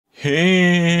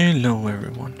Hello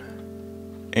everyone,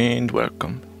 and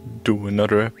welcome to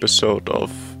another episode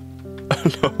of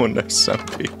Alone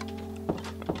SMP.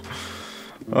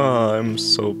 Oh, I'm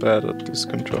so bad at these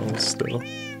controls still.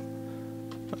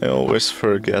 I always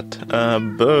forget.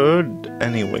 But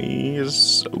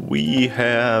anyways, we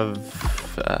have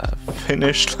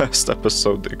finished last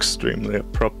episode extremely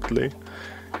abruptly,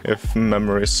 if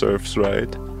memory serves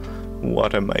right.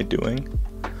 What am I doing?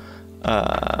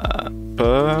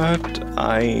 But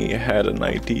I had an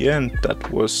idea, and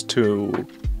that was to...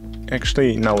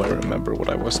 Actually, now I remember what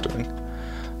I was doing.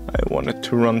 I wanted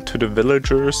to run to the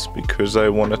villagers, because I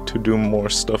wanted to do more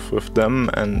stuff with them,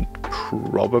 and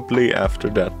probably after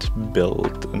that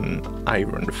build an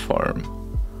iron farm.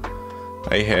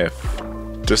 I have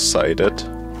decided.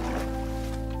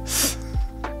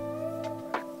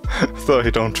 Though I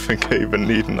don't think I even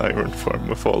need an iron farm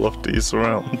with all of these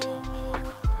around.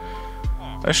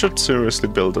 I should seriously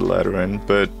build a ladder in,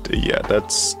 but yeah,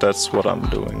 that's what I'm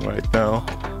doing right now.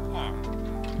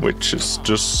 Which is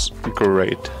just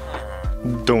great.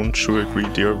 Don't you agree,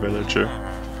 dear villager?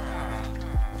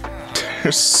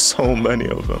 There's so many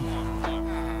of them.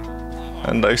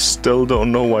 And I still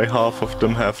don't know why half of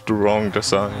them have the wrong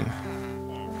design.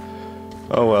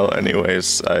 Oh well,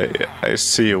 anyways, I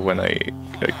see you when I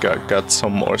got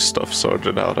some more stuff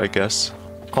sorted out, I guess.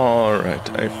 Alright,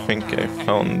 I think I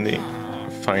found the...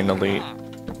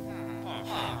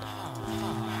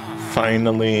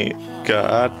 Finally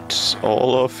got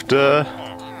all of the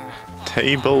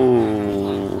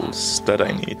tables that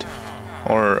I need.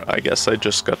 Or I guess I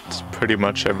just got pretty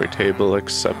much every table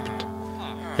except,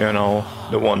 you know,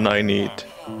 the one I need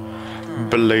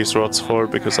blaze rods for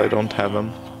because I don't have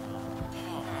them.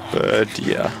 But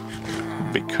yeah,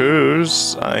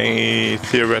 because I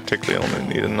theoretically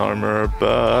only need an armor,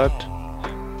 but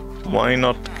why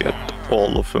not get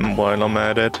all of them while I'm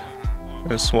at it,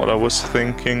 is what I was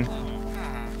thinking.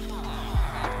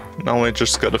 Now I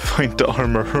just gotta find the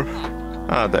armor.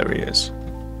 Ah, there he is.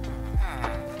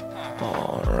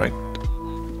 Alright.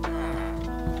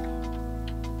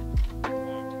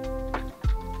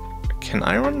 Can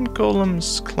iron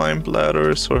golems climb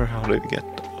ladders, or how did they get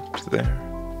up there?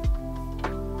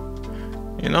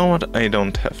 You know what? I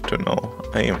don't have to know.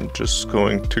 I am just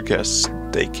going to guess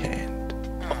they can.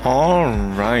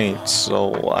 Alright,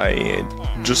 so I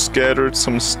just gathered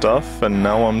some stuff and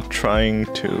now I'm trying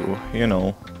to, you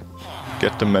know,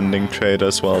 get the mending trade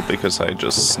as well, because I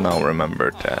just now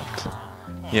remembered that.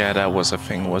 Yeah, that was a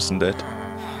thing, wasn't it?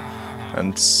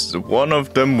 And one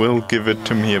of them will give it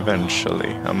to me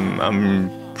eventually.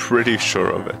 I'm pretty sure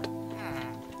of it.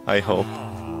 I hope.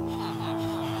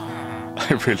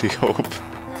 I really hope.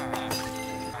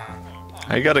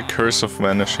 I got a Curse of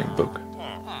Vanishing book.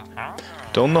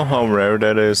 Don't know how rare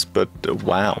that is, but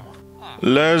wow.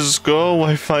 Let's go,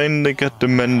 I finally got the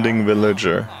mending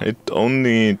villager. It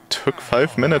only took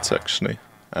 5 minutes actually.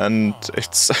 And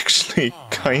it's actually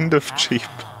kind of cheap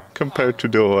compared to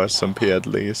the SMP at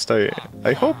least.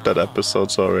 I hope that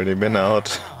episode's already been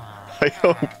out. I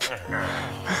hope.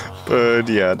 But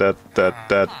yeah,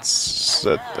 that's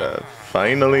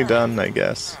finally done, I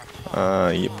guess.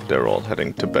 Yep, they're all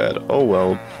heading to bed. Oh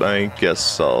well, I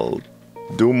guess I'll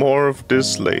do more of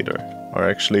this later. Or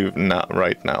actually not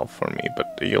right now for me,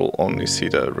 but you'll only see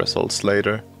the results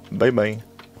later. Bye bye.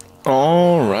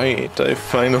 Alright, I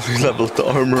finally leveled the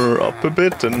armor up a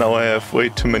bit and now I have way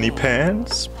too many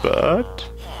pants, but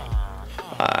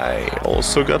I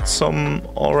also got some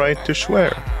alright-ish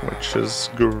wear, which is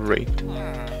great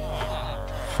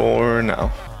for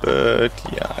now. But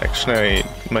yeah, actually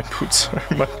my boots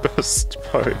are my best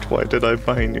part. Why did I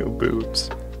buy new boots?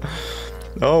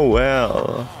 Oh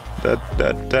well,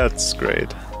 that's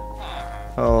great.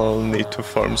 I'll need to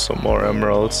farm some more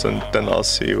emeralds and then I'll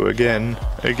see you again.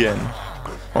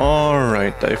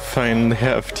 Alright, I finally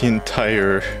have the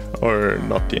entire, or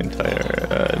not the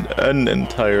entire, an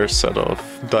entire set of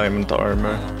diamond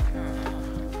armor.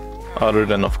 Other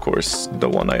than of course the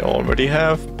one I already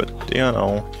have, but you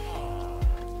know,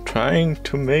 trying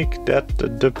to make that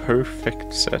the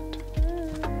perfect set.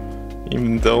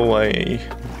 Even though I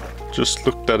just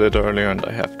looked at it earlier and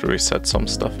I have to reset some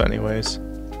stuff anyways.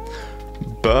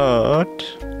 But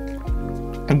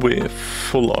with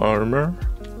full armor,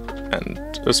 and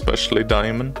especially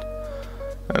diamond,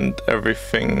 and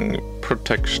everything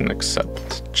protection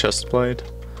except chestplate,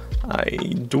 I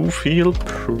do feel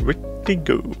pretty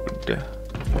good.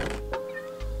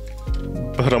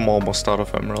 But I'm almost out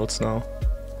of emeralds now.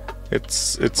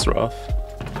 It's rough.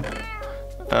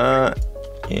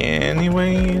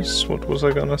 Anyways, what was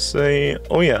I gonna say?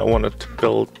 Oh yeah, I wanted to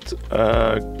build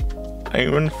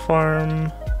iron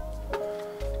farm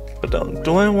But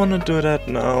do I want to do that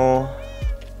now?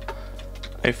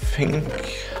 I think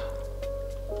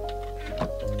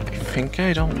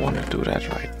I don't want to do that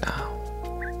right now.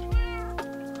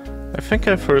 I think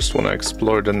I first want to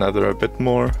explore the nether a bit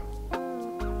more.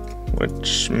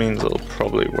 Which means I'll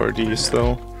probably wear these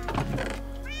though.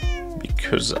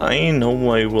 Because I know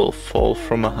I will fall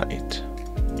from a height.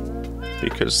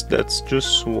 Because that's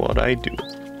just what I do.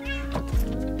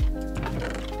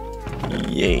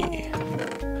 Yay.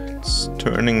 It's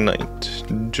turning night,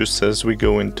 just as we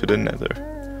go into the nether.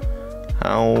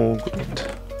 How good.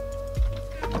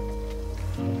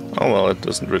 Oh well, it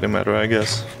doesn't really matter, I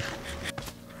guess.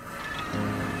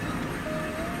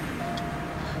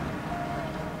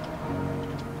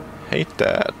 Hate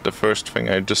that. The first thing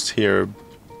I just hear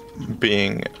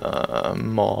being a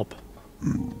mob.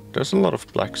 There's a lot of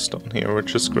blackstone here,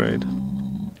 which is great.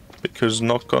 Because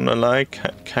not gonna lie,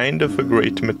 kind of a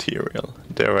great material,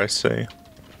 dare I say.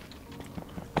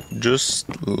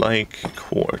 Just like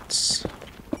quartz.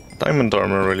 Diamond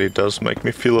armor really does make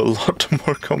me feel a lot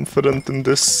more confident in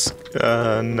this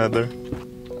nether.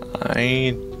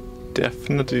 I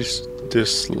definitely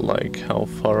dislike how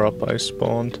far up I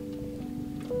spawned.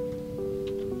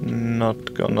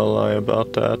 Not gonna lie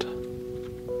about that.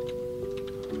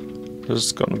 This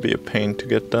is gonna be a pain to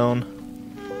get down.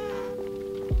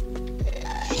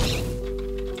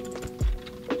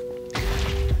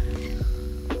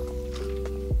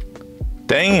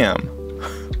 Damn!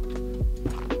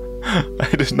 I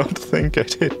did not think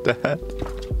I'd hit that.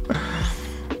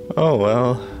 Oh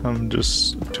well, I'm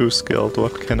just too skilled,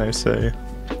 what can I say?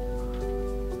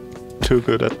 Too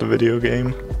good at the video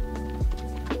game.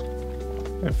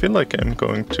 I feel like I'm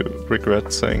going to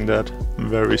regret saying that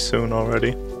very soon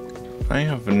already. I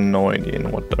have no idea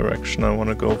in what direction I want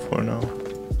to go for now.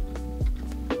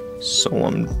 So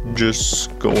I'm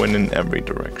just going in every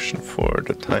direction for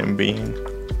the time being.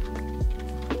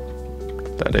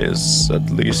 That is at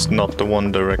least not the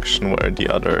one direction where the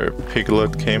other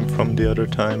piglet came from the other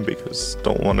time, because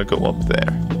don't want to go up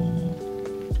there.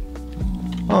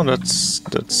 Oh,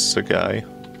 that's a guy.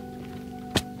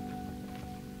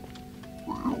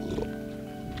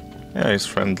 Yeah, he's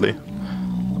friendly.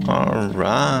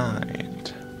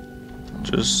 Alright.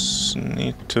 Just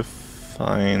need to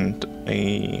find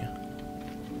a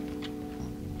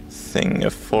thing,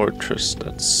 a fortress,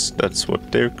 that's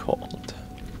what they're called.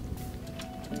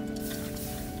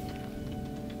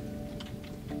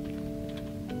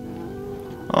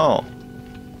 Oh.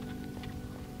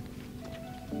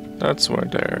 That's where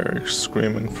they're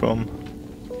screaming from.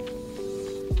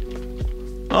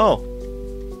 Oh.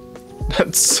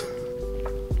 That's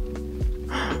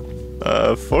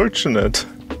fortunate.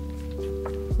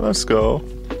 Let's go.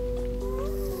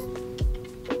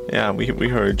 Yeah, we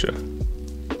heard you.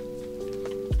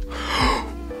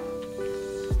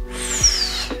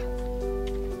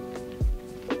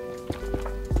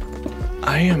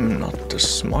 I am not the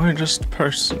smartest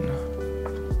person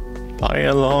by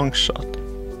a long shot.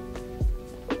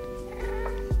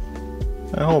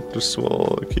 I hope this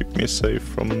will keep me safe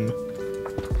from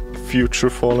future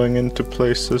falling into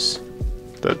places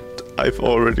that I've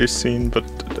already seen but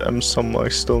am somehow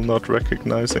still not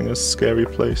recognizing as scary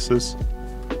places.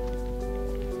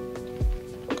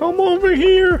 Come over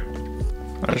here!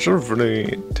 I should have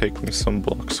really taken some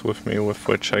blocks with me with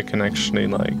which I can actually,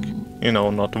 like, you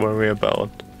know, not worry about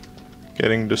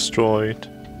getting destroyed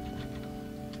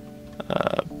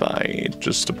by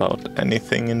just about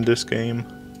anything in this game.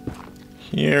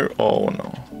 Here, oh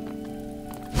no.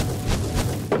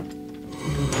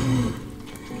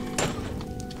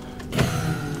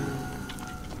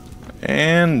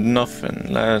 And nothing,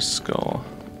 let's go.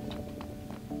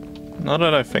 Now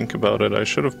that I think about it, I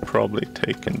should have probably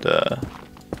taken the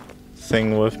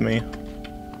thing with me.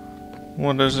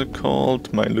 What is it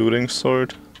called? My looting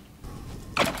sword?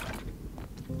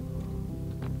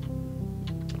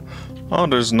 Oh,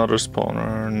 there's another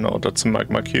spawner. No, that's a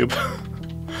magma cube.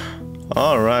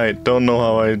 Alright, don't know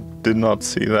how I did not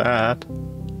see that.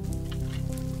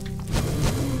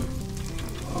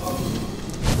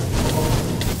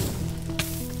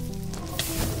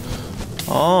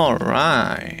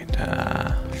 Alright.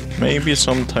 Maybe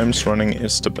sometimes running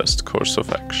is the best course of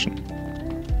action.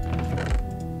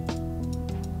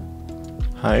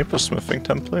 Hype, a smithing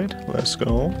template. Let's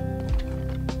go.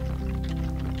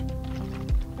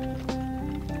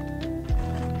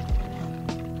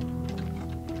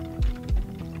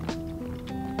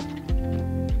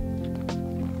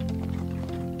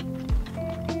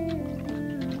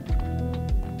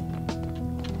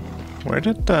 Where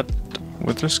did that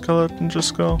wither skeleton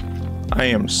just go? I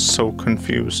am so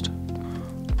confused.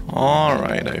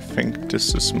 Alright, I think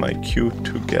this is my cue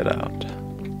to get out.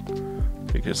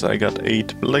 Because I got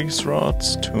 8 blaze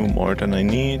rods, 2 more than I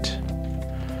need.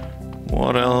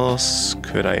 What else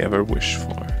could I ever wish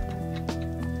for?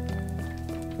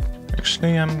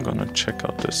 Actually, I'm gonna check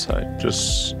out this side,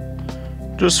 just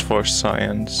for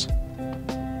science.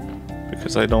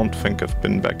 Because I don't think I've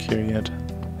been back here yet.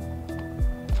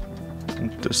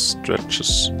 And this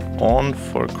stretches on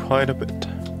for quite a bit.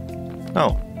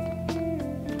 Oh.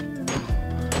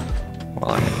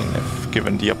 Well, I mean, if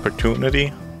given the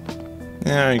opportunity.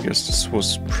 Yeah, I guess this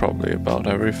was probably about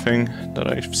everything that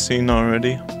I've seen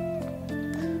already.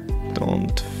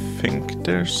 Don't think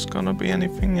there's gonna be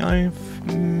anything I've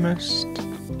missed.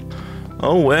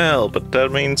 Oh well, but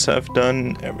that means I've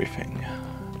done everything.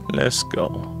 Let's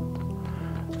go.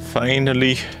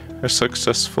 Finally, a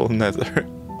successful nether.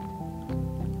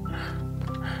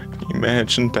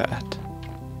 Imagine that.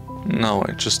 Now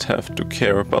I just have to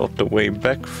care about the way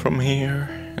back from here,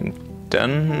 and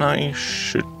then I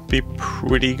should be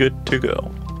pretty good to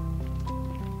go.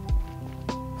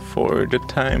 For the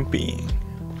time being.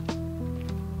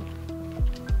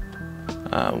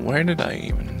 Where did I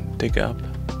even dig up?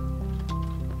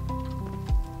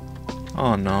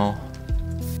 Oh no.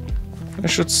 I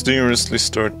should seriously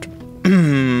start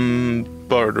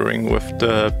bartering with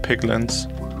the piglins.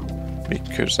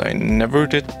 Because I never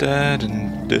did that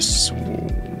in this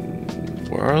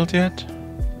world yet.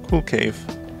 Cool cave.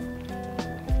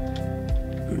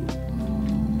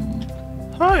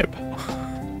 Hype!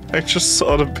 I just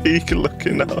saw the pig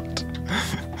looking out.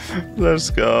 Let's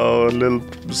go, little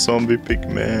zombie pig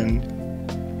man.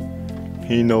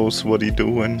 He knows what he's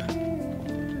doing.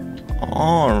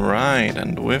 Alright,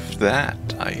 and with that,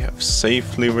 I have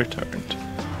safely returned.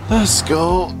 Let's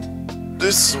go.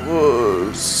 This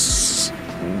was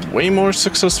way more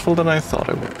successful than I thought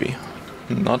it would be.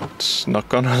 Not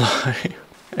gonna lie.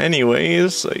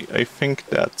 Anyways, I think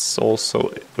that's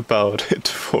also about it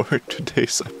for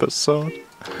today's episode.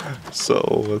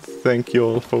 So, thank you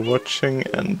all for watching,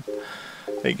 and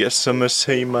I guess I must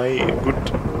say my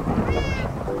good...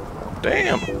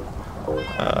 Damn!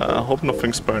 I hope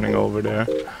nothing's burning over there.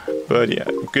 But yeah,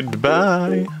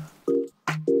 goodbye!